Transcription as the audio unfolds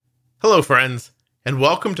Hello, friends, and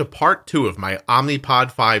welcome to part 2 of my Omnipod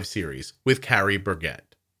 5 series with Carrie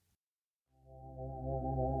Burgett.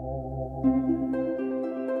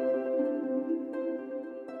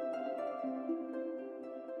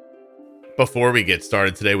 Before we get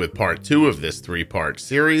started today with part 2 of this 3-part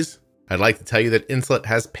series, I'd like to tell you that Insulet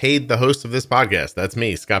has paid the host of this podcast, that's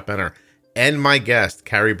me, Scott Benner, and my guest,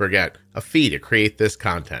 Carrie Burgett, a fee to create this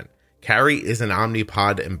content. Carrie is an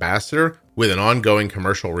Omnipod ambassador with an ongoing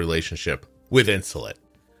commercial relationship with Insulet.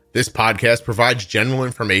 This podcast provides general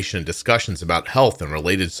information and discussions about health and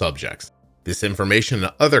related subjects. This information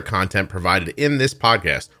and other content provided in this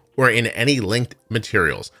podcast or in any linked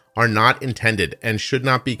materials are not intended and should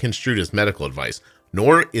not be construed as medical advice,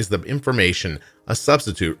 nor is the information a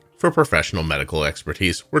substitute for professional medical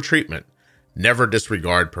expertise or treatment. Never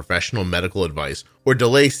disregard professional medical advice or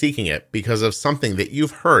delay seeking it because of something that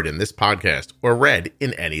you've heard in this podcast or read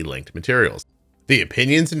in any linked materials. The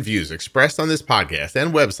opinions and views expressed on this podcast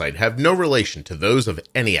and website have no relation to those of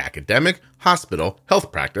any academic, hospital,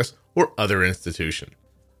 health practice, or other institution.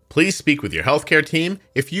 Please speak with your healthcare team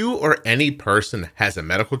if you or any person has a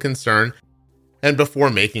medical concern and before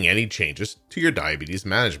making any changes to your diabetes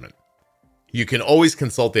management. You can always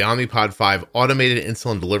consult the Omnipod 5 Automated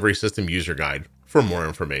Insulin Delivery System User Guide for more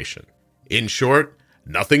information. In short,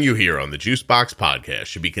 nothing you hear on the Juicebox podcast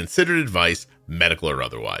should be considered advice, medical or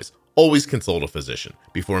otherwise. Always consult a physician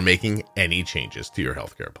before making any changes to your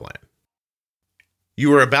healthcare plan.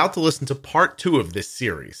 You are about to listen to part 2 of this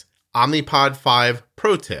series, Omnipod 5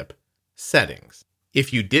 Pro Tip Settings.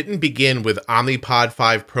 If you didn't begin with Omnipod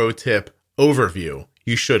 5 Pro Tip Overview,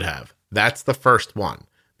 you should have. That's the first one.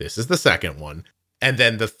 This is the second one. And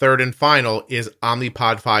then the third and final is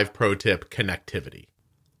Omnipod 5 Pro Tip Connectivity.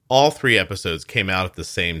 All 3 episodes came out at the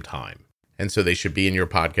same time, and so they should be in your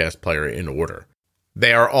podcast player in order.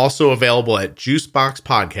 They are also available at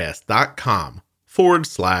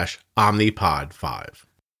juiceboxpodcast.com/Omnipod 5.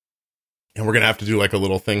 And we're going to have to do like a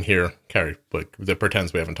little thing here, Carrie, that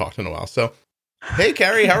pretends we haven't talked in a while. So, hey,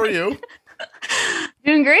 Carrie, how are you?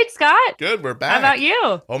 Doing great, Scott. Good, we're back. How about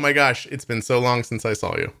you? Oh my gosh, it's been so long since I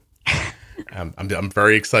saw you. I'm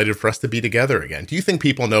very excited for us to be together again. Do you think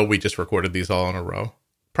people know we just recorded these all in a row?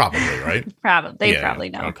 Probably, right? They probably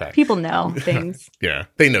know. Okay. People know things. Yeah,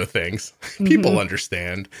 they know things. People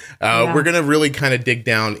understand. We're going to really kind of dig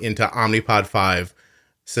down into Omnipod 5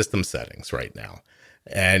 system settings right now.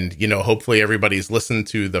 And, hopefully everybody's listened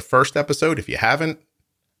to the first episode. If you haven't,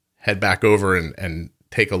 head back over and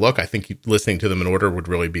take a look. I think listening to them in order would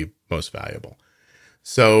really be most valuable.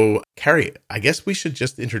 So, Carrie, I guess we should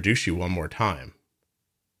just introduce you one more time.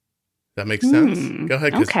 That makes sense? Go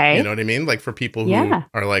ahead. Okay. You know what I mean? Like for people who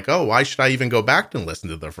are like, oh, why should I even go back and listen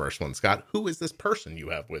to the first one, Scott? Who is this person you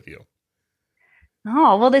have with you?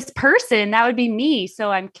 Oh, well, this person, that would be me.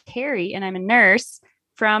 So I'm Carrie, and I'm a nurse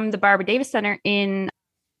from the Barbara Davis Center in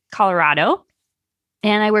Colorado.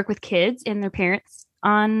 And I work with kids and their parents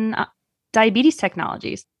on diabetes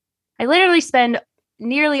technologies. I literally spend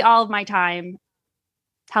nearly all of my time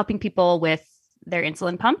helping people with their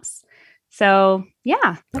insulin pumps. So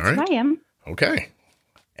yeah, that's who I am. Okay.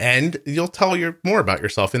 And you'll tell more about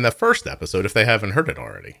yourself in the first episode if they haven't heard it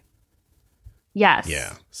already. Yes.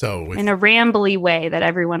 Yeah. So in a rambly way that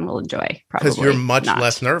everyone will enjoy, probably. Because you're much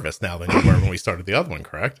less nervous now than you were when we started the other one,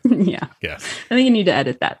 correct? Yeah. Yes. I think you need to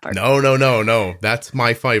edit that part. No. That's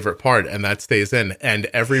my favorite part, and that stays in. And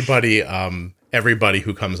everybody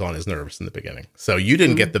who comes on is nervous in the beginning. So you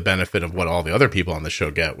didn't get the benefit of what all the other people on the show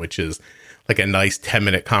get, which is like a nice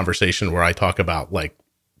 10-minute conversation where I talk about like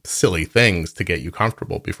silly things to get you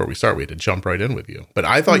comfortable before we start. We had to jump right in with you. But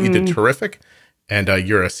I thought you did terrific, and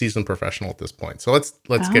you're a seasoned professional at this point. So let's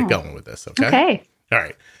get going with this, okay? Okay. All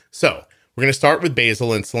right. So we're going to start with basal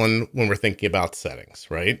insulin when we're thinking about settings,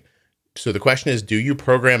 right? So the question is, do you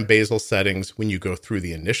program basal settings when you go through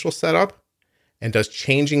the initial setup? And does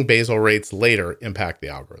changing basal rates later impact the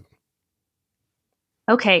algorithm?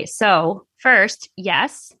 Okay, so first,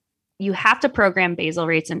 yes, you have to program basal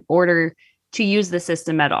rates in order to use the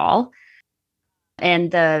system at all.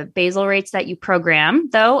 And the basal rates that you program,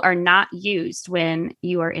 though, are not used when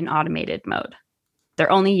you are in automated mode.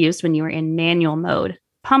 They're only used when you are in manual mode,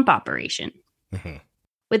 pump operation. Mm-hmm.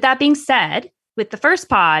 With that being said, with the first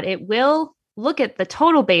pod, it will look at the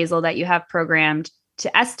total basal that you have programmed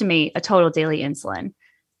to estimate a total daily insulin.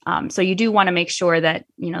 So you do want to make sure that,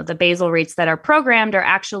 the basal rates that are programmed are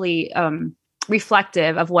actually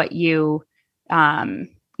reflective of what you,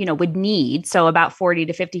 would need. So about 40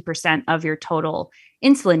 to 50% of your total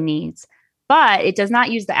insulin needs, but it does not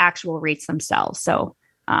use the actual rates themselves. So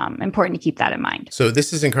important to keep that in mind. So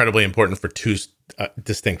this is incredibly important for two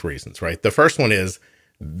distinct reasons, right? The first one is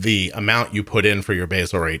the amount you put in for your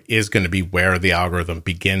basal rate is going to be where the algorithm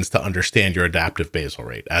begins to understand your adaptive basal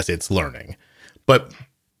rate as it's learning. But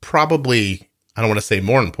probably, I don't want to say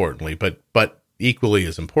more importantly, but equally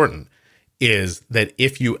as important is that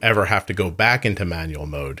if you ever have to go back into manual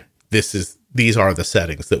mode, these are the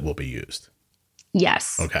settings that will be used.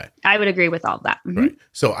 Yes. Okay. I would agree with all of that. Mm-hmm. Right.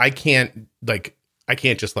 So I can't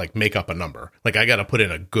just like make up a number. Like I got to put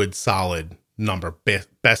in a good solid number,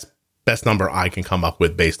 best number I can come up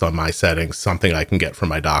with based on my settings, something I can get from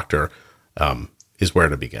my doctor, is where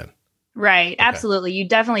to begin. Right. Okay. Absolutely. You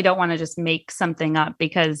definitely don't want to just make something up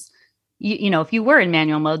because you know, if you were in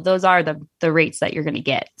manual mode, those are the rates that you're going to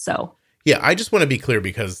get. So yeah, I just want to be clear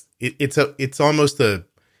because it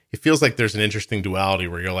feels like there's an interesting duality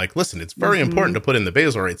where you're like, listen, it's very important to put in the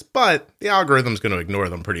basal rates, but the algorithm's going to ignore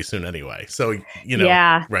them pretty soon anyway. So, you know,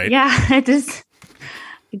 yeah, right? Yeah, it is.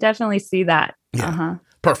 You definitely see that. Yeah. Uh-huh.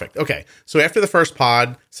 Perfect. Okay. So after the first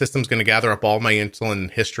pod, system's going to gather up all my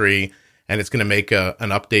insulin history and it's going to make an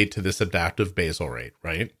update to this adaptive basal rate,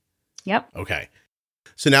 right? Yep. Okay.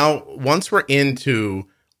 So now once we're into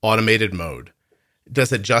automated mode,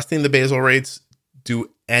 does adjusting the basal rates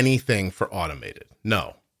do anything for automated?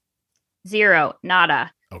 No. Zero,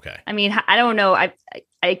 nada. Okay. I mean, I don't know.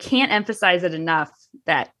 I can't emphasize it enough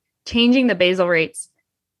that changing the basal rates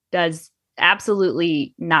does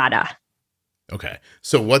absolutely nada. Okay.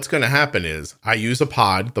 So what's going to happen is I use a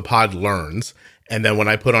pod, the pod learns, and then when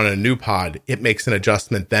I put on a new pod, it makes an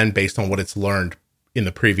adjustment then based on what it's learned in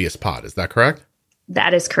the previous pod. Is that correct?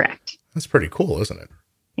 That is correct. That's pretty cool, isn't it?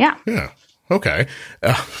 Yeah. Yeah. Okay.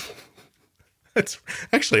 That's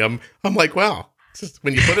actually, I'm like, wow. Just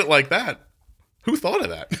when you put it like that, who thought of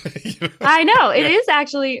that? You know? I know. It is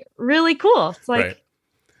actually really cool. It's like, right.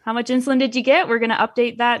 How much insulin did you get? We're going to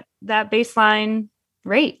update that baseline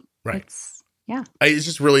rate. Right. Yeah. It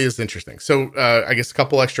just really is interesting. So I guess a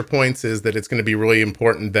couple extra points is that it's going to be really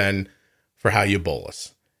important then for how you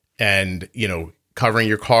bolus. And, you know, covering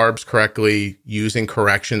your carbs correctly, using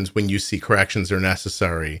corrections when you see corrections are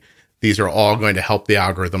necessary. These are all going to help the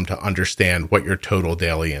algorithm to understand what your total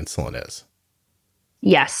daily insulin is.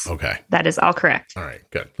 Yes. Okay. That is all correct. All right,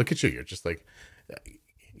 good. Look at you. You're just like,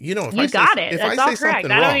 you know, you got it. That's all correct.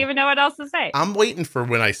 I don't even know what else to say. I'm waiting for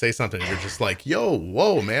when I say something. You're just like, yo,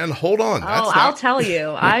 whoa, man, hold on. I'll tell you.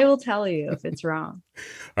 I will tell you if it's wrong.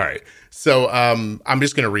 All right. So I'm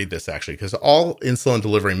just going to read this actually, because all insulin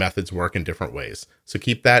delivery methods work in different ways. So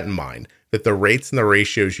keep that in mind, that the rates and the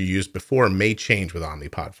ratios you used before may change with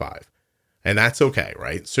Omnipod 5. And that's okay,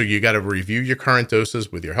 right? So you got to review your current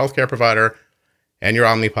doses with your healthcare provider and your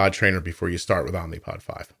Omnipod trainer before you start with Omnipod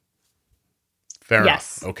 5. Fair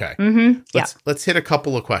enough. Okay. Mm-hmm. Let's hit a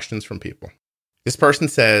couple of questions from people. This person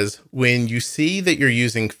says, when you see that you're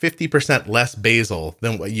using 50% less basal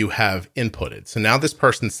than what you have inputted. So now this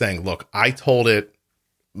person's saying, look, I told it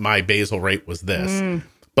my basal rate was this,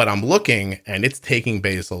 but I'm looking and it's taking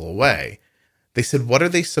basal away. They said, what are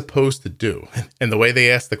they supposed to do? And the way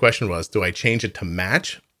they asked the question was, do I change it to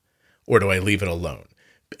match or do I leave it alone?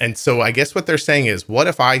 And so I guess what they're saying is, what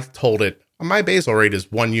if I told it my basal rate is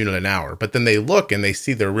 1 unit an hour, but then they look and they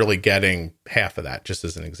see they're really getting half of that, just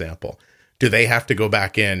as an example. Do they have to go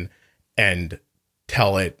back in and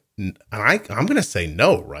tell it? I'm going to say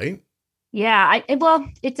no, right? Yeah. Well,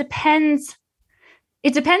 it depends.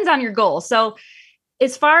 It depends on your goal. So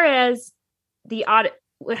as far as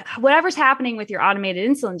whatever's happening with your automated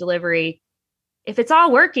insulin delivery, if it's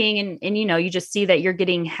all working and you know, you just see that you're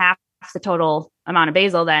getting half the total amount of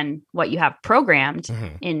basal than what you have programmed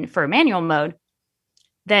in for manual mode,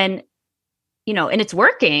 then, you know, and it's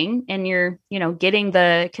working and you're, you know, getting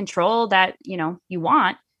the control that, you know, you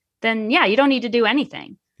want, then yeah, you don't need to do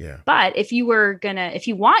anything. Yeah. But if you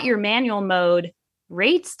want your manual mode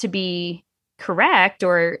rates to be correct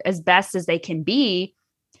or as best as they can be,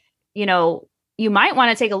 you know, you might want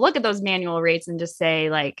to take a look at those manual rates and just say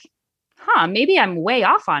like, maybe I'm way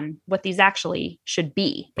off on what these actually should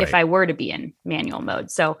be if I were to be in manual mode.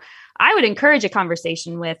 So I would encourage a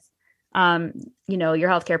conversation with, you know, your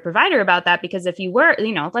healthcare provider about that, because if you were,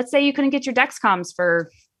 you know, let's say you couldn't get your Dexcoms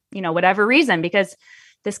for, you know, whatever reason, because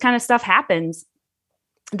this kind of stuff happens,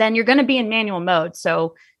 then you're going to be in manual mode.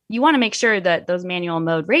 So you want to make sure that those manual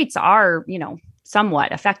mode rates are, you know,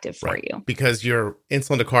 somewhat effective for you. Because your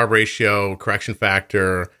insulin to carb ratio, correction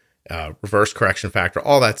factor, reverse correction factor,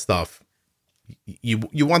 all that stuff,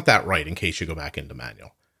 you want that right in case you go back into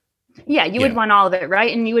manual. Yeah, you would want all of it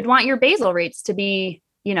right. And you would want your basal rates to be,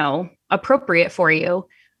 you know, appropriate for you,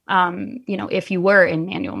 you know, if you were in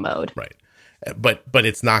manual mode. Right. But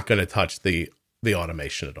it's not going to touch the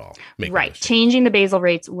automation at all. Right. Changing the basal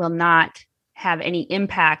rates will not have any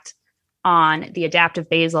impact on the adaptive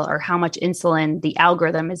basal or how much insulin the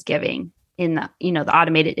algorithm is giving in the, the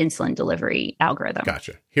automated insulin delivery algorithm.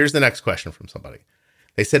 Gotcha. Here's the next question from somebody.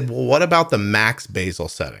 They said, well, what about the max basal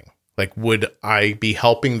setting? Like, would I be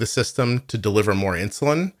helping the system to deliver more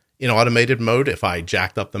insulin in automated mode if I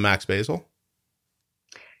jacked up the max basal?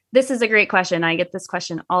 This is a great question. I get this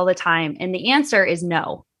question all the time. And the answer is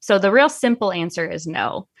no. So the real simple answer is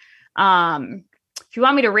no. If you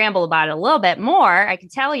want me to ramble about it a little bit more, I can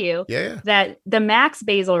tell you that the max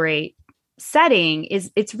basal rate setting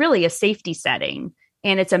it's really a safety setting,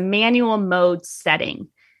 and it's a manual mode setting.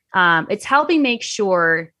 It's helping make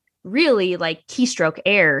sure, really, like keystroke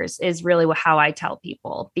errors is really how I tell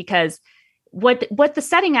people, because what the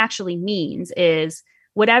setting actually means is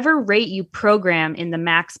whatever rate you program in the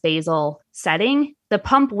max basal setting, the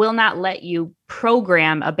pump will not let you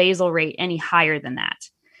program a basal rate any higher than that.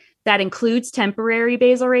 That includes temporary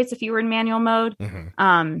basal rates if you were in manual mode.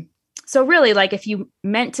 Mm-hmm. So really, like if you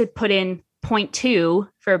meant to put in 0.2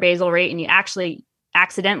 for a basal rate and you actually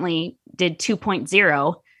accidentally did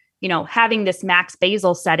 2.0, having this max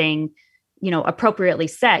basal setting, appropriately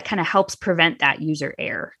set kind of helps prevent that user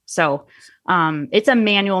error. So it's a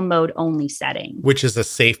manual mode only setting. Which is a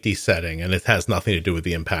safety setting, and it has nothing to do with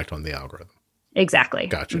the impact on the algorithm. Exactly.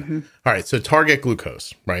 Gotcha. Mm-hmm. All right. So target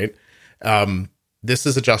glucose, right? This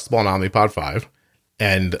is adjustable on Omnipod 5,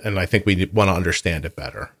 and I think we want to understand it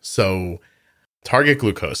better. So target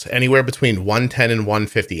glucose, anywhere between 110 and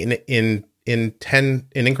 150 in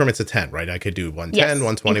increments of 10, right? I could do 110, yes,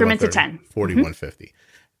 120, increments 130, of 10. 40, 150.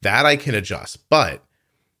 That I can adjust, but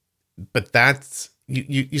that's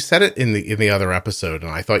you said it in the other episode,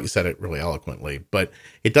 and I thought you said it really eloquently, but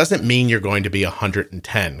it doesn't mean you're going to be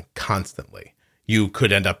 110 constantly. You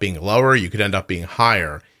could end up being lower, you could end up being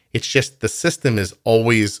higher. It's just the system is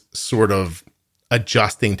always sort of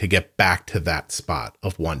adjusting to get back to that spot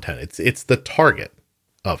of 110. It's the target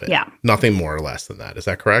of it. Yeah. Nothing more or less than that. Is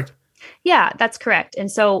that correct? Yeah, that's correct.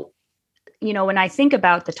 And so, when I think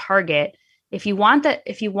about the target, if you want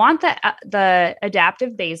the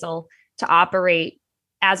adaptive basal to operate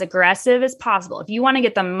as aggressive as possible, if you want to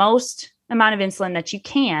get the most amount of insulin that you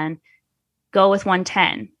can, go with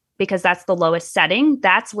 110, because that's the lowest setting.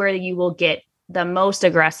 That's where you will get the most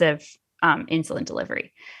aggressive insulin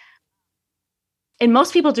delivery. And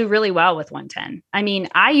most people do really well with 110. I mean,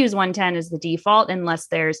 I use 110 as the default unless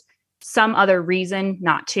there's some other reason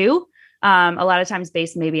not to. A lot of times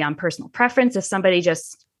based maybe on personal preference. If somebody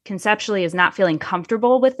just conceptually is not feeling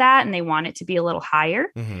comfortable with that and they want it to be a little higher.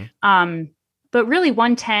 Mm-hmm. But really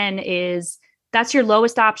 110 that's your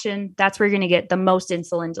lowest option. That's where you're going to get the most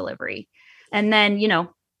insulin delivery. And then,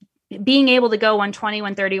 being able to go 120,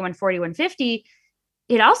 130, 140, 150,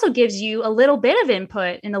 it also gives you a little bit of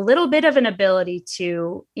input and a little bit of an ability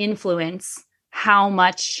to influence how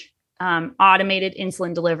much automated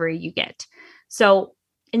insulin delivery you get. So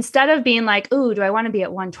instead of being like, ooh, do I want to be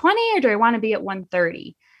at 120 or do I want to be at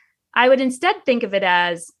 130? I would instead think of it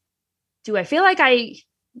as, do I feel like I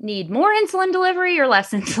need more insulin delivery or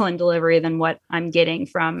less insulin delivery than what I'm getting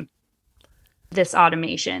from this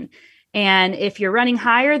automation? And if you're running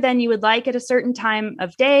higher than you would like at a certain time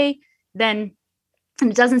of day, then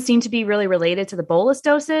it doesn't seem to be really related to the bolus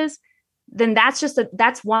doses, then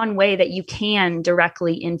that's one way that you can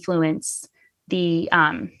directly influence the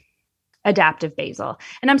adaptive basal.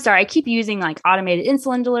 And I'm sorry, I keep using like automated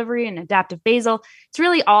insulin delivery and adaptive basal. It's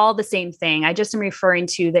really all the same thing. I just am referring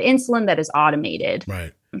to the insulin that is automated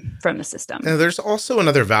from the system. Now, there's also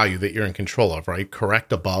another value that you're in control of, right?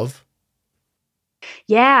 Correct above.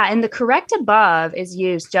 Yeah. And the correct above is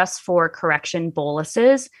used just for correction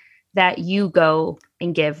boluses that you go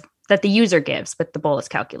and give, that the user gives with the bolus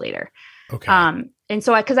calculator. Okay. And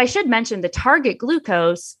so, because I should mention the target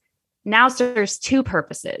glucose now serves two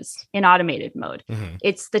purposes in automated mode. Mm-hmm.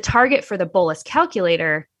 It's the target for the bolus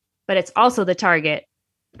calculator, but it's also the target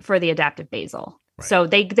for the adaptive basal. Right. So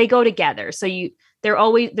they go together. So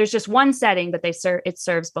there's just one setting, but it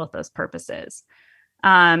serves both those purposes.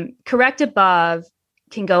 Correct above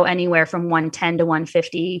can go anywhere from 110 to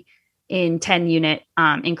 150 in 10 unit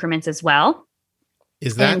increments as well.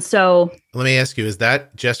 Is that, and so let me ask you, is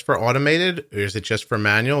that just for automated or is it just for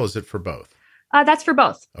manual? Is it for both? That's for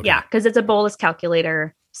both. Okay. Yeah. Cause it's a bolus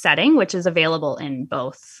calculator setting, which is available in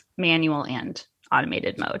both manual and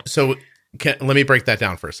automated mode. So let me break that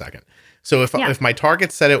down for a second. So if my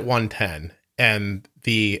target's set at 110 and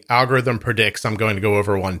the algorithm predicts I'm going to go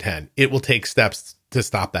over 110, it will take steps to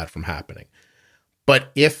stop that from happening.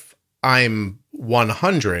 But if I'm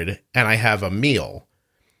 100 and I have a meal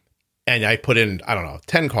and I put in,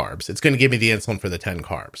 10 carbs, it's going to give me the insulin for the 10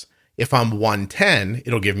 carbs. If I'm 110,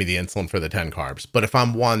 it'll give me the insulin for the 10 carbs. But if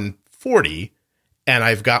I'm 140 and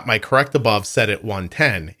I've got my correct above set at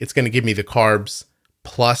 110, it's going to give me the carbs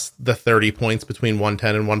plus the 30 points between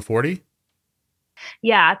 110 and 140?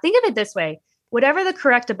 Yeah, think of it this way. Whatever the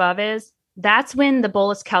correct above is, that's when the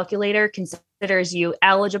bolus calculator considers you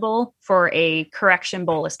eligible for a correction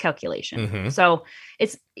bolus calculation. Mm-hmm. So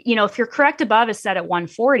it's, if your correct above is set at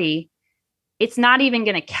 140, it's not even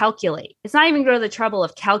going to calculate. It's not even going to go to the trouble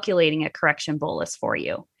of calculating a correction bolus for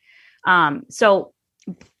you.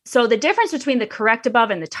 So the difference between the correct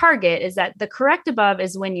above and the target is that the correct above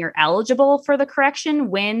is when you're eligible for the correction,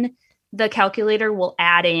 when the calculator will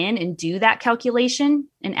add in and do that calculation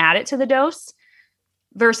and add it to the dose,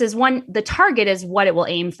 versus the target is what it will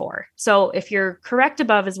aim for. So if your correct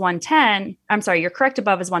above is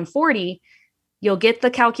 140, you'll get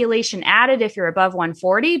the calculation added if you're above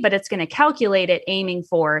 140, but it's going to calculate it aiming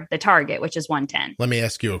for the target, which is 110. Let me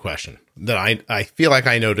ask you a question that I feel like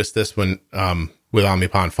I noticed this when with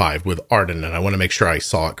Omnipod 5 with Arden, and I want to make sure I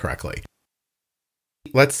saw it correctly.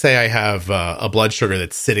 Let's say I have a blood sugar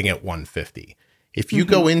that's sitting at 150. If you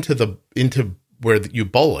go into where you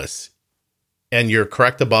bolus and your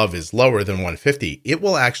correct above is lower than 150, it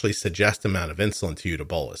will actually suggest amount of insulin to you to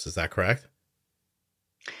bolus. Is that correct?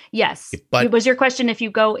 Yes. But was your question if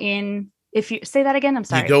you go in, if you say that again? I'm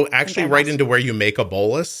sorry. You go actually right into where you make a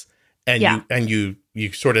bolus and you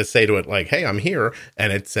sort of say to it like, hey, I'm here.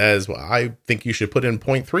 And it says, well, I think you should put in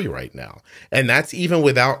 0.3 right now. And that's even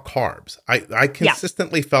without carbs. I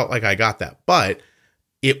consistently felt like I got that, but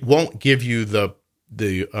it won't give you the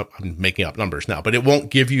I'm making up numbers now, but it won't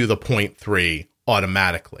give you the 0.3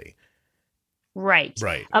 automatically. Right.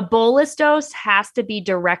 Right. A bolus dose has to be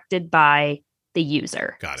directed by the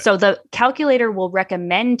user. Got it. So the calculator will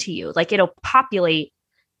recommend to you, like it'll populate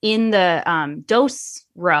in the dose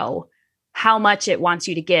row how much it wants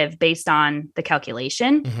you to give based on the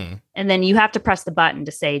calculation. Mm-hmm. And then you have to press the button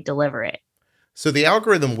to say, deliver it. So the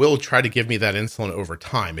algorithm will try to give me that insulin over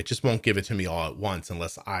time. It just won't give it to me all at once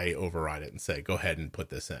unless I override it and say, go ahead and put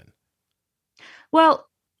this in. Well,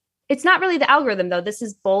 it's not really the algorithm though. This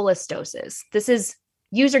is bolus doses. This is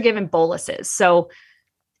user given boluses. So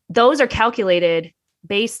those are calculated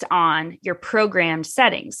based on your programmed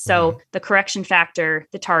settings. So the correction factor,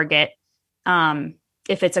 the target,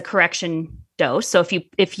 if it's a correction dose. So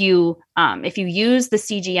if you use the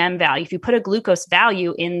CGM value, if you put a glucose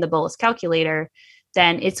value in the bolus calculator,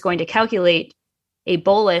 then it's going to calculate a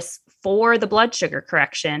bolus for the blood sugar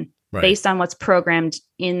correction based on what's programmed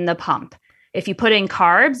in the pump. If you put in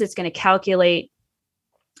carbs, it's going to calculate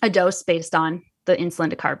a dose based on the insulin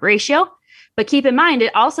to carb ratio. But keep in mind,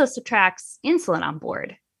 it also subtracts insulin on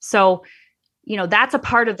board. So, that's a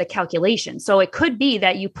part of the calculation. So it could be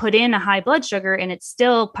that you put in a high blood sugar and it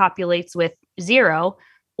still populates with 0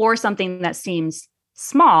 or something that seems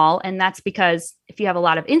small. And that's because if you have a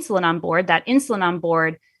lot of insulin on board, that insulin on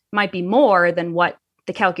board might be more than what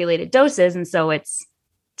the calculated dose is. And so it's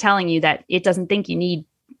telling you that it doesn't think you need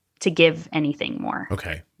to give anything more.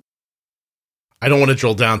 Okay. I don't want to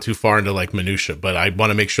drill down too far into like minutia, but I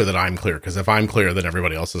want to make sure that I'm clear, because if I'm clear, then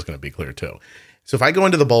everybody else is going to be clear too. So if I go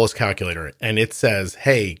into the bolus calculator and it says,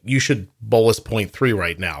 hey, you should bolus 0.3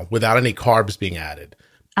 right now without any carbs being added.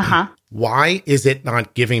 Why is it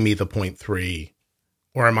not giving me the 0.3?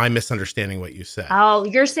 Or am I misunderstanding what you said? Oh,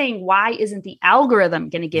 you're saying why isn't the algorithm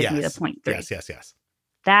going to give you the 0.3? Yes.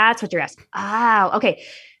 That's what you're asking. Ah, okay.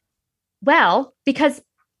 Well, because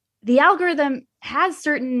the algorithm has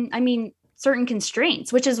certain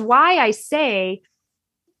constraints, which is why I say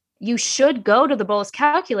you should go to the bolus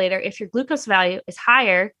calculator if your glucose value is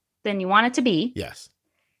higher than you want it to be. Yes.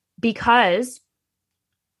 Because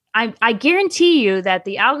I guarantee you that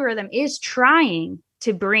the algorithm is trying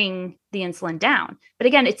to bring the insulin down. But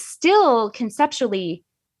again, it's still conceptually,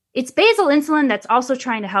 it's basal insulin that's also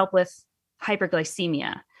trying to help with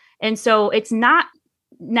hyperglycemia. And so it's not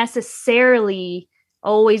necessarily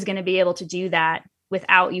always going to be able to do that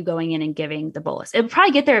without you going in and giving the bolus. It'll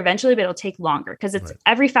probably get there eventually, but it'll take longer because it's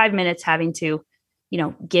every 5 minutes having to,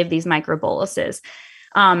 give these micro boluses.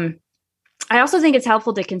 I also think it's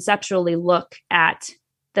helpful to conceptually look at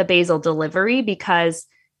the basal delivery, because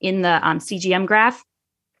in the CGM graph,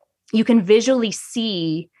 you can visually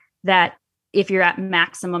see that if you're at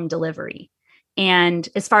maximum delivery, and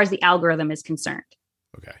as far as the algorithm is concerned.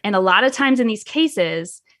 Okay. And a lot of times in these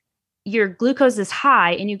cases, your glucose is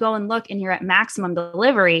high and you go and look and you're at maximum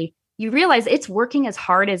delivery, you realize it's working as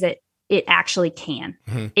hard as it actually can.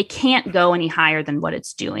 Mm-hmm. It can't go any higher than what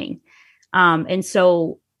it's doing. And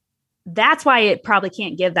so that's why it probably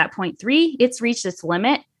can't give that 0.3. It's reached its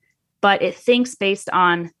limit, but it thinks based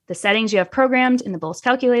on the settings you have programmed in the bolus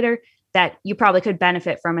calculator that you probably could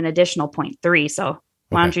benefit from an additional 0.3. So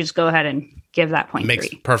Why don't you just go ahead and give that 0.3? Makes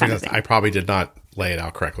perfect sense. I probably did not lay it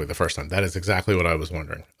out correctly the first time. That is exactly what I was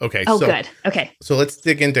wondering. Okay. Oh, good. Okay. So let's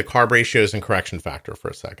dig into carb ratios and correction factor for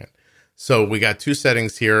a second. So we got two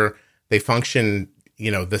settings here. They function,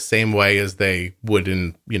 the same way as they would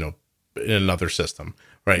in another system,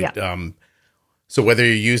 right? Yeah. So whether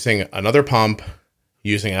you're using another pump,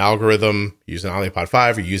 using an algorithm, using Omnipod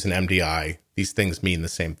 5, or using MDI, these things mean the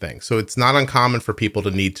same thing. So it's not uncommon for people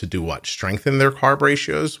to need to do what? Strengthen their carb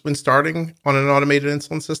ratios when starting on an automated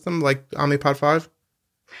insulin system like Omnipod 5?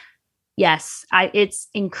 Yes, it's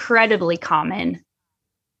incredibly common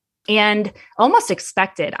and almost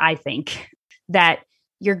expected, I think, that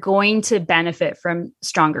you're going to benefit from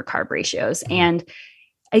stronger carb ratios. Mm-hmm. And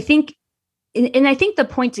I think the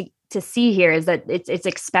point to see here is that it's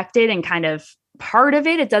expected and kind of part of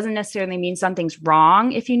it. It doesn't necessarily mean something's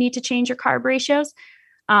wrong if you need to change your carb ratios.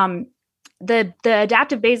 The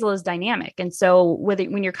adaptive basal is dynamic. And so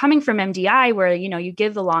when you're coming from MDI, where, you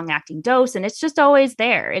give the long acting dose and it's just always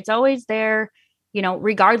there,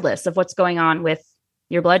 regardless of what's going on with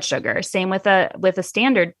your blood sugar. Same with a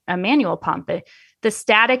standard manual pump. The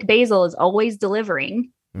static basal is always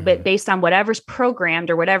delivering, mm-hmm. but based on whatever's programmed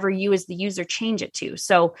or whatever you as the user change it to.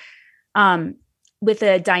 So, with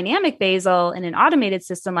a dynamic basal in an automated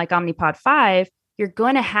system like Omnipod 5, you're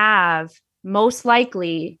going to have most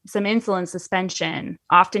likely some insulin suspension,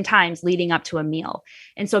 oftentimes leading up to a meal.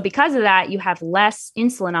 And so because of that, you have less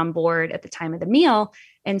insulin on board at the time of the meal.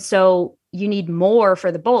 And so you need more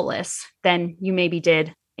for the bolus than you maybe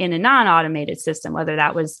did in a non-automated system, whether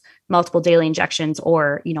that was multiple daily injections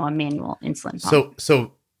or, a manual insulin pump.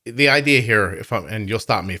 So the idea here, and you'll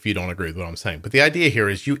stop me if you don't agree with what I'm saying, but the idea here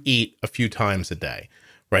is you eat a few times a day,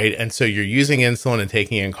 right? And so you're using insulin and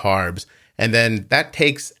taking in carbs, and then that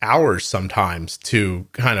takes hours sometimes to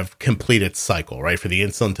kind of complete its cycle, right? For the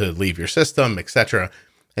insulin to leave your system, et cetera.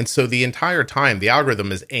 And so the entire time, the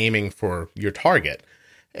algorithm is aiming for your target.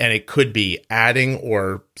 And it could be adding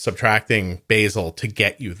or subtracting basal to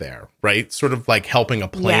get you there, right? Sort of like helping a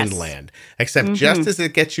plane land, except mm-hmm. just as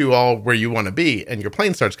it gets you all where you want to be and your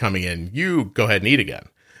plane starts coming in, you go ahead and eat again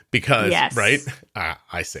because, right?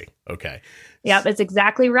 I see. Okay. Yep, that's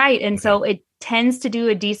exactly right. And so it tends to do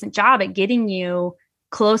a decent job at getting you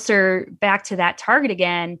closer back to that target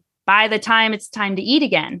again by the time it's time to eat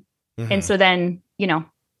again. Mm-hmm. And so then,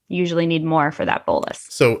 usually need more for that bolus.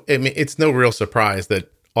 So, I mean, it's no real surprise that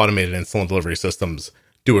automated insulin delivery systems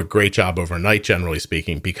do a great job overnight, generally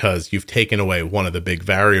speaking, because you've taken away one of the big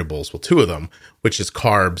variables, well, two of them, which is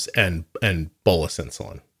carbs and bolus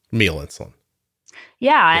insulin, meal insulin.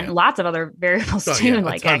 Yeah, and lots of other variables too,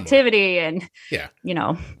 like activity more. And,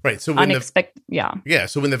 right. So unexpected,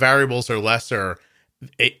 So when the variables are lesser,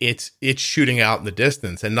 it's shooting out in the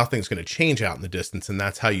distance and nothing's going to change out in the distance. And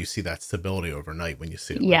that's how you see that stability overnight when you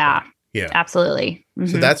see it. Yeah. Yeah, absolutely.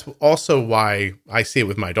 Mm-hmm. So that's also why I see it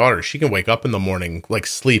with my daughter. She can wake up in the morning, like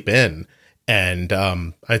sleep in. And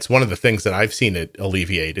it's one of the things that I've seen it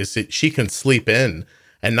alleviate is that she can sleep in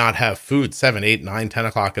and not have food 7, 8, 9, 10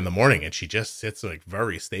 o'clock in the morning. And she just sits like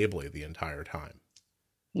very stably the entire time.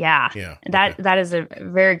 Yeah. That is a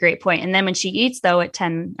very great point. And then when she eats though at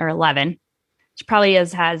 10 or 11, she probably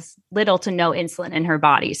has little to no insulin in her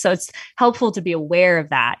body. So it's helpful to be aware of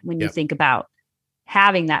that when you think about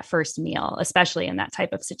having that first meal, especially in that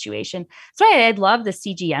type of situation. So I love the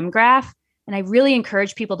CGM graph, and I really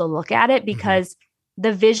encourage people to look at it because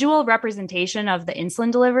the visual representation of the insulin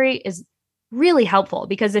delivery is really helpful.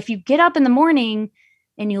 Because if you get up in the morning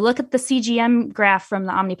and you look at the CGM graph from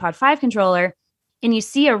the Omnipod 5 controller and you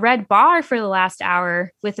see a red bar for the last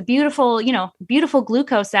hour with a beautiful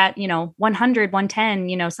glucose at, 100,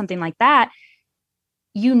 110, something like that,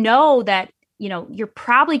 that, you're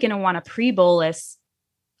probably going to want to pre-bolus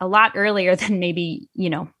a lot earlier than maybe,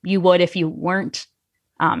 you would if you weren't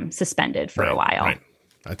suspended for a while. Right.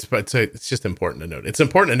 It's just important to note. It's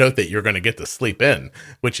important to note that you're going to get to sleep in,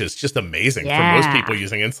 which is just amazing for most people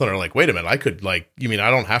using insulin are like, wait a minute, I could you mean I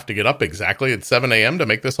don't have to get up exactly at 7 a.m. to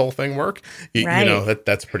make this whole thing work?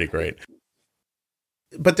 That's pretty great.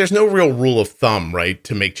 But there's no real rule of thumb, right,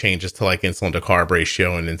 to make changes to like insulin to carb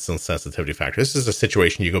ratio and insulin sensitivity factor. This is a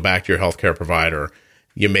situation you go back to your healthcare provider,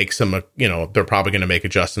 you make some, they're probably going to make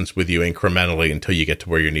adjustments with you incrementally until you get to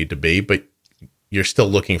where you need to be, but you're still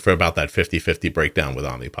looking for about that 50-50 breakdown with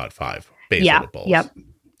Omnipod 5. Basal to bolus. Yep.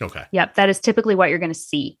 Okay. Yep. That is typically what you're going to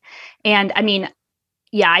see. And I mean,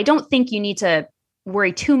 I don't think you need to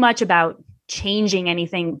worry too much about changing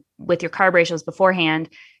anything with your carb ratios beforehand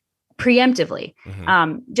preemptively.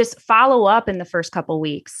 Mm-hmm. Just follow up in the first couple of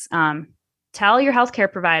weeks. Tell your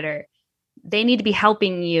healthcare provider they need to be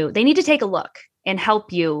helping you. They need to take a look and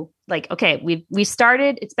help you like, okay, we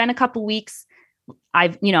started, it's been a couple weeks.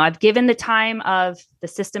 I've given the time of the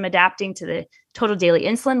system adapting to the total daily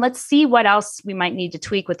insulin. Let's see what else we might need to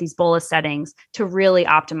tweak with these bolus settings to really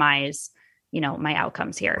optimize, my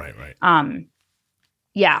outcomes here. Right.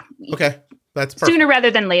 Yeah. Okay. That's perfect. Sooner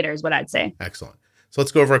rather than later is what I'd say. Excellent. So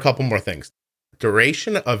let's go over a couple more things.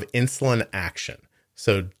 Duration of insulin action.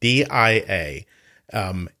 So DIA.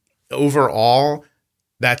 Overall,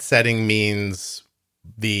 that setting means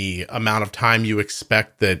the amount of time you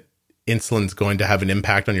expect that insulin's going to have an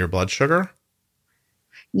impact on your blood sugar?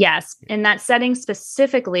 Yes. And that setting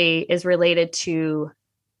specifically is related to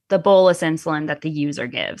the bolus insulin that the user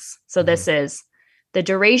gives. So this is the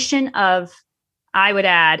duration of, I would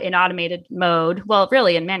add in automated mode, well,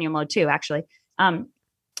 really in manual mode too, actually.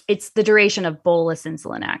 It's the duration of bolus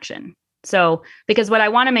insulin action. So, because what I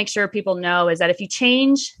want to make sure people know is that if you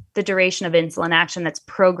change the duration of insulin action that's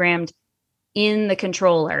programmed in the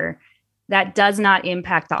controller, that does not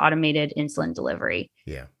impact the automated insulin delivery.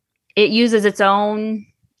 Yeah. It uses its own,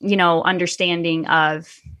 understanding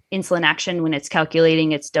of insulin action when it's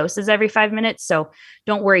calculating its doses every 5 minutes. So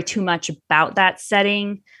don't worry too much about that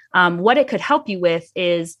setting. What it could help you with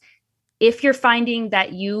is if you're finding that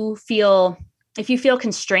if you feel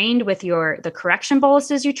constrained with the correction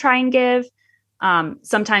boluses you try and give,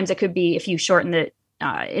 sometimes it could be if you shorten the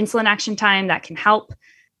insulin action time, that can help.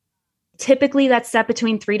 Typically that's set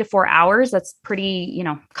between 3 to 4 hours. That's pretty,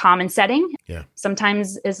 common setting. Yeah.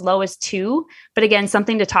 Sometimes as low as 2. But again,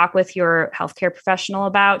 something to talk with your healthcare professional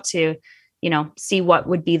about to, see what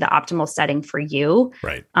would be the optimal setting for you.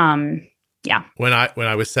 Right. Yeah. When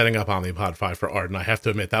I was setting up Omnipod 5 for Arden, I have to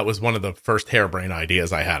admit that was one of the first harebrained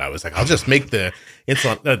ideas I had. I was like, I'll just make the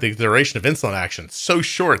the duration of insulin action so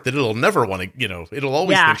short that it'll never want to, it'll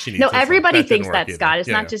always think she needs. No, insulin. everybody thinks that, either. Scott. It's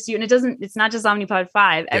not just you, and it's not just Omnipod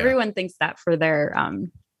 5. Yeah. Everyone thinks that for their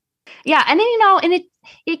and then and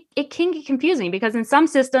it can get confusing because in some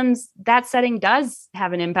systems that setting does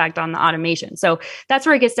have an impact on the automation. So that's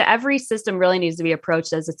where it gets to every system really needs to be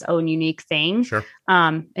approached as its own unique thing. Sure.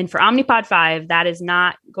 And for Omnipod 5, that is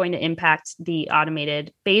not going to impact the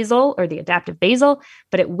automated basal or the adaptive basal,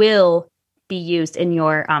 but it will be used in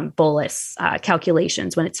your bolus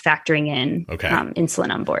calculations when it's factoring in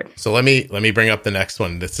insulin on board. So let me bring up the next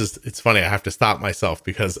one. It's funny. I have to stop myself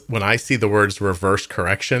because when I see the words reverse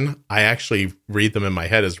correction, I actually read them in my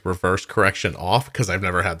head as reverse correction off because I've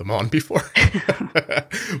never had them on before.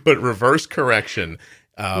 But reverse correction.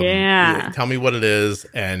 Tell me what it is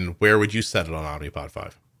and where would you set it on Omnipod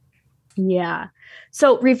 5? Yeah.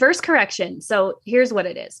 So reverse correction. So here's what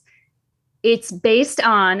it is. It's based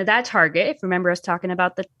on that target. If you remember us talking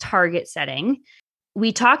about the target setting,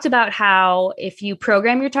 we talked about how if you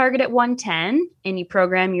program your target at 110 and you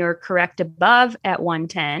program your correct above at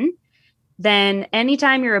 110, then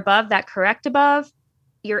anytime you're above that correct above,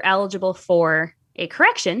 you're eligible for a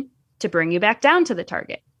correction to bring you back down to the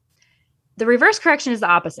target. The reverse correction is the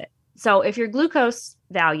opposite. So if your glucose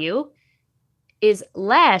value is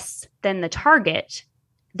less than the target,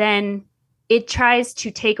 then it tries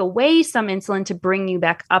to take away some insulin to bring you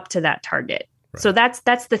back up to that target. Right. So that's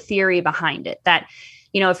the theory behind it, that,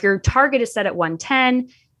 if your target is set at 110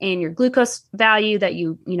 and your glucose value that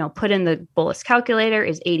you put in the bolus calculator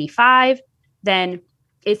is 85, then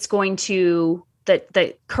it's going to,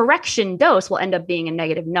 the correction dose will end up being a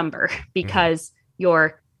negative number because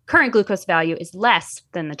your current glucose value is less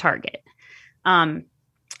than the target.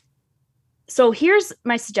 So here's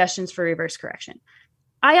my suggestions for reverse correction.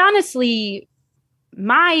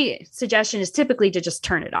 My suggestion is typically to just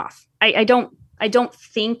turn it off. I don't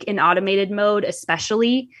think in automated mode,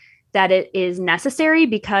 especially, that it is necessary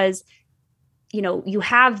because, you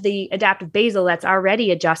have the adaptive basal that's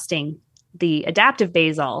already adjusting the adaptive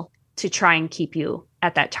basal to try and keep you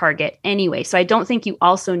at that target anyway. So I don't think you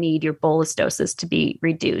also need your bolus doses to be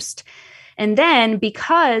reduced. And then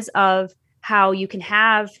because of how you can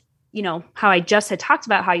have, how I just had talked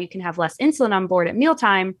about how you can have less insulin on board at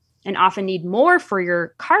mealtime and often need more for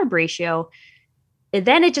your carb ratio,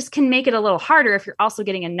 then it just can make it a little harder if you're also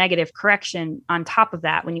getting a negative correction on top of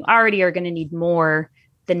that when you already are going to need more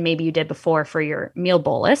than maybe you did before for your meal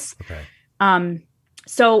bolus. Okay.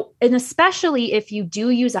 So, and especially if you do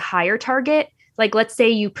use a higher target, like let's say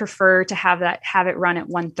you prefer to have it run at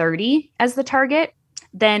 130 as the target,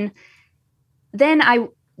 then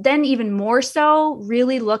even more so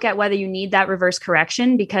really look at whether you need that reverse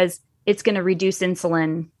correction because it's going to reduce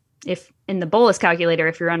insulin if in the bolus calculator,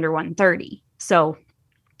 if you're under 130. So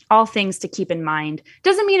all things to keep in mind.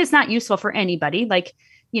 Doesn't mean it's not useful for anybody. Like,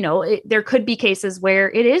 there could be cases where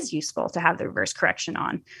it is useful to have the reverse correction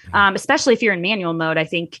on, especially if you're in manual mode. I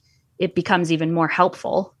think it becomes even more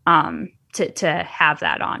helpful to have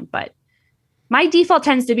that on. But my default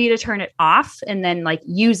tends to be to turn it off and then like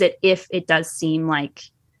use it if it does seem like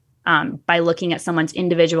by looking at someone's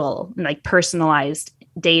individual, like personalized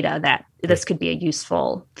data, that this could be a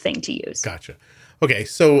useful thing to use. Gotcha. Okay.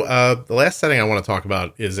 So the last setting I want to talk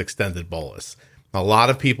about is extended bolus. A lot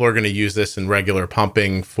of people are going to use this in regular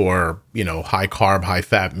pumping for, high carb, high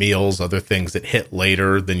fat meals, other things that hit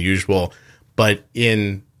later than usual. But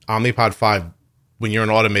in Omnipod 5, when you're in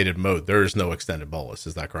automated mode, there is no extended bolus.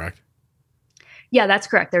 Is that correct? Yeah, that's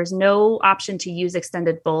correct. There's no option to use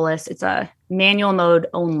extended bolus. It's a manual mode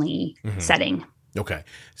only setting. Okay.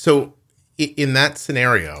 So in that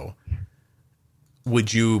scenario,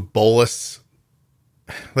 would you bolus?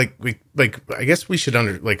 I guess we should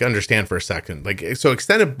understand for a second. So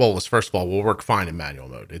extended bolus, first of all, will work fine in manual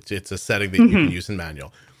mode. It's a setting that you can use in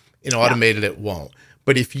manual. In automated, it won't.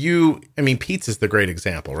 But pizza is the great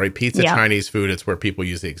example, right? Pizza, Chinese food, it's where people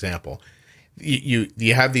use the example.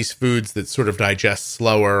 You have these foods that sort of digest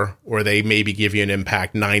slower, or they maybe give you an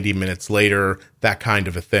impact 90 minutes later, that kind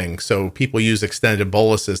of a thing. So people use extended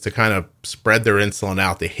boluses to kind of spread their insulin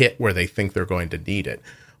out to hit where they think they're going to need it.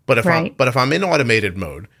 But if I'm in automated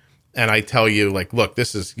mode and I tell you like, look,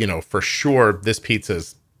 this is, for sure, this pizza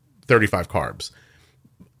is 35 carbs.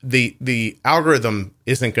 The algorithm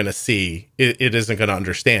isn't going to see, it isn't going to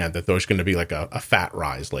understand that there's going to be like a fat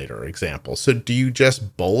rise later, example. So do you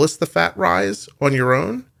just bolus the fat rise on your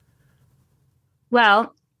own?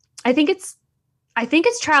 Well, I think it's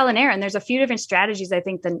trial and error. And there's a few different strategies I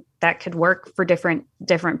think that could work for different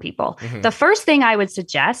people. Mm-hmm. The first thing I would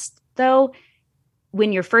suggest though,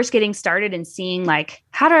 when you're first getting started and seeing like,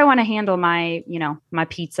 how do I want to handle my, my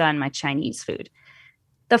pizza and my Chinese food?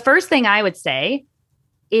 The first thing I would say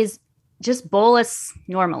is just bolus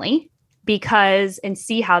normally and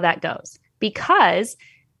see how that goes. Because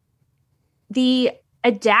the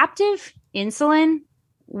adaptive insulin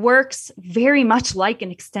works very much like an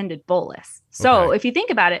extended bolus. So if you think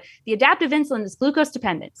about it, the adaptive insulin is glucose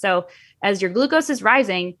dependent. So as your glucose is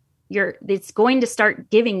rising, it's going to start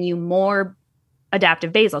giving you more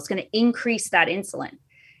adaptive basal. It's going to increase that insulin,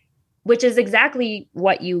 which is exactly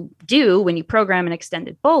what you do when you program an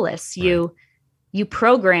extended bolus. You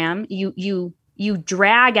program, you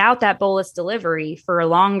drag out that bolus delivery for a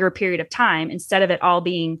longer period of time instead of it all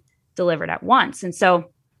being delivered at once. And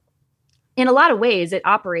so in a lot of ways, it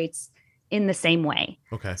operates in the same way.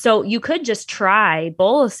 Okay. So you could just try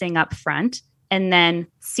bolusing up front and then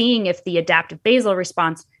seeing if the adaptive basal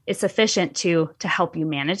response is sufficient to help you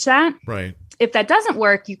manage that. Right. If that doesn't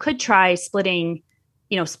work, you could try splitting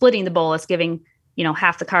the bolus, giving,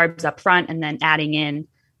 half the carbs up front and then adding in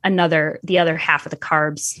the other half of the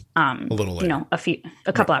carbs, a little later,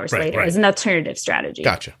 a couple hours later is an alternative strategy.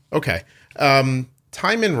 Gotcha. Okay. Time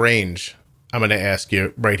and range. I'm going to ask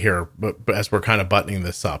you right here, but as we're kind of buttoning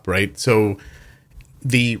this up, right? So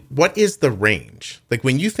what is the range? Like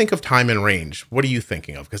when you think of time and range, what are you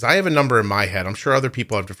thinking of? Because I have a number in my head. I'm sure other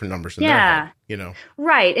people have different numbers in their head,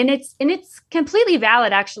 Right. And it's completely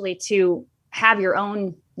valid actually to have your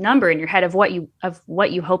own number in your head of what you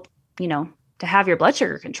hope, to have your blood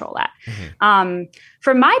sugar control at. Mm-hmm.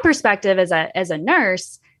 From my perspective as a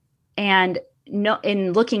nurse and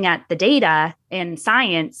in looking at the data and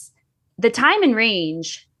science, the time and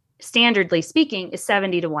range, standardly speaking, is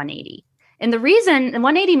 70 to 180. And the reason, and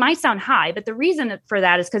 180 might sound high, but the reason for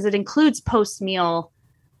that is because it includes post-meal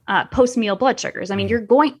blood sugars. I mean, you're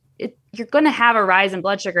going to have a rise in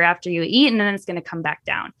blood sugar after you eat, and then it's going to come back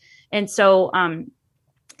down. And so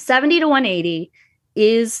 70 to 180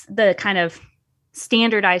 is the kind of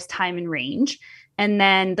standardized time and range. And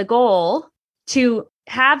then the goal to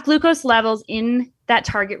have glucose levels in that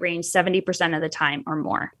target range 70% of the time or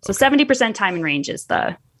more. So 70% time and range is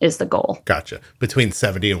the goal. Gotcha. Between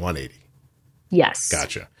 70 and 180. Yes.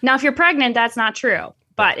 Gotcha. Now, if you're pregnant, that's not true.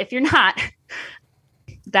 But if you're not,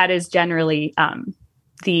 that is generally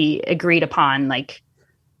the agreed upon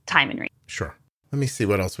time and range. Sure. Let me see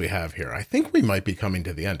what else we have here. I think we might be coming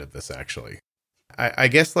to the end of this, actually. I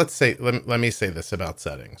guess let me say this about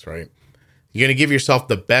settings, right? You're going to give yourself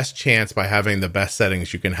the best chance by having the best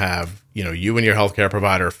settings you can have. You and your healthcare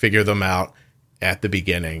provider figure them out at the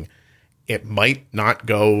beginning. It might not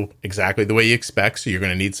go exactly the way you expect, so you're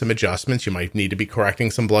going to need some adjustments. You might need to be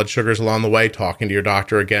correcting some blood sugars along the way, talking to your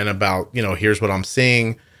doctor again about, here's what I'm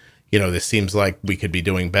seeing. This seems like we could be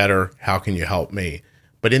doing better. How can you help me?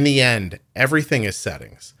 But in the end, everything is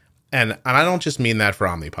settings. And I don't just mean that for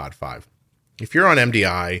Omnipod 5. If you're on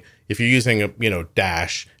MDI, if you're using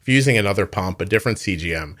Dash, if you're using another pump, a different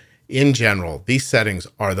CGM, in general, these settings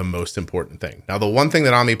are the most important thing. Now, the one thing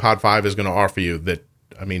that Omnipod 5 is going to offer you that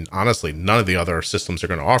I mean, honestly, none of the other systems are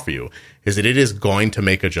going to offer you, is that it is going to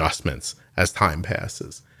make adjustments as time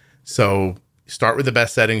passes. So start with the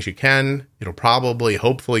best settings you can. It'll probably,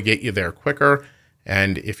 hopefully get you there quicker.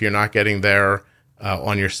 And if you're not getting there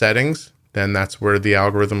on your settings, then that's where the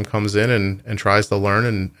algorithm comes in and tries to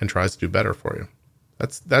learn and tries to do better for you.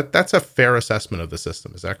 That's a fair assessment of the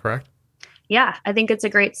system. Is that correct? Yeah, I think it's a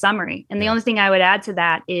great summary. And the only thing I would add to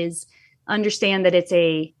that is understand that it's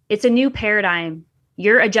a new paradigm.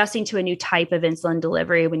 You're adjusting to a new type of insulin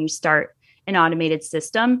delivery when you start an automated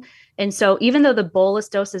system. And so even though the bolus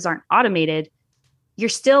doses aren't automated, you're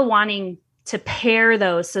still wanting to pair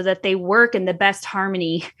those so that they work in the best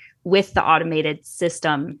harmony with the automated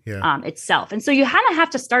system itself. And so you kind of have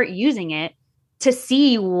to start using it to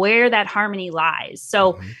see where that harmony lies.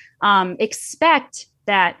 So expect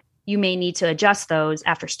that you may need to adjust those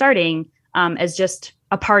after starting as just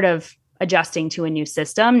a part of adjusting to a new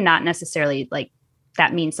system, not necessarily like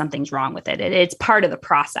that means something's wrong with it. It's part of the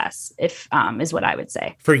process, if is what I would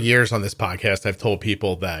say. For years on this podcast, I've told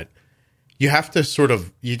people that you have to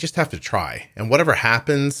you just have to try. And whatever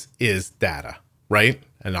happens is data, right?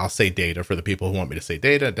 And I'll say data for the people who want me to say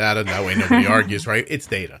data. That way nobody argues, right? It's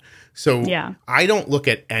data. So I don't look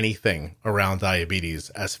at anything around diabetes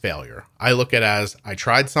as failure. I look at it as I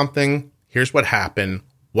tried something. Here's what happened.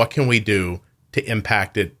 What can we do to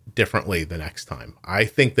impact it differently the next time? I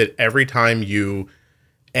think that every time you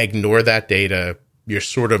ignore that data, you're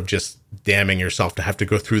sort of just damning yourself to have to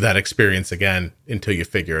go through that experience again until you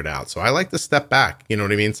figure it out. So I like to step back. You know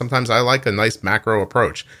what I mean? Sometimes I like a nice macro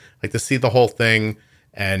approach, like to see the whole thing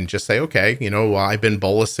and just say, okay, I've been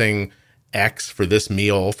bolusing X for this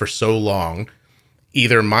meal for so long.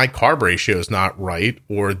 Either my carb ratio is not right,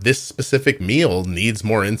 or this specific meal needs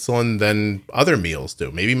more insulin than other meals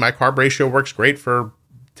do. Maybe my carb ratio works great for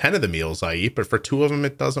 10 of the meals I eat, but for 2 of them,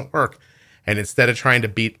 it doesn't work. And instead of trying to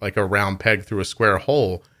beat like a round peg through a square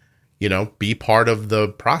hole, be part of the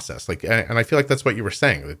process. And I feel like that's what you were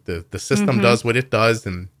saying, that the system does what it does.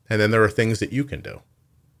 And then there are things that you can do.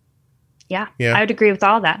 Yeah. I would agree with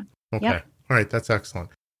all that. Okay. Yep. All right. That's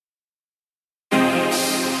excellent.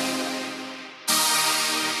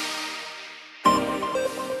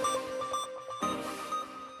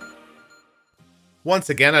 Once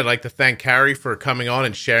again, I'd like to thank Carrie for coming on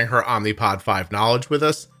and sharing her Omnipod 5 knowledge with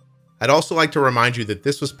us. I'd also like to remind you that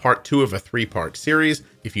this was part 2 of a 3-part series.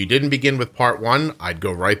 If you didn't begin with part 1, I'd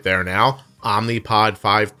go right there now. Omnipod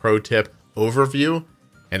 5 Pro Tip Overview.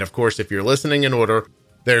 And of course, if you're listening in order,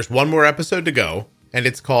 there's one more episode to go, and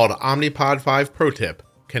it's called Omnipod 5 Pro Tip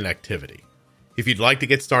Connectivity. If you'd like to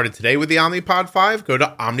get started today with the Omnipod 5, go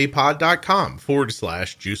to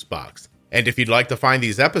omnipod.com/juicebox. And if you'd like to find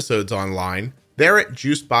these episodes online, they're at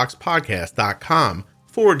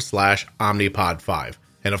juiceboxpodcast.com/Omnipod 5.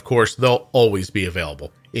 And of course, they'll always be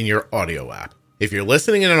available in your audio app. If you're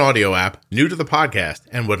listening in an audio app, new to the podcast,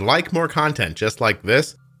 and would like more content just like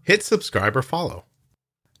this, hit subscribe or follow.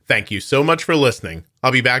 Thank you so much for listening.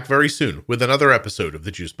 I'll be back very soon with another episode of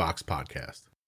the Juicebox Podcast.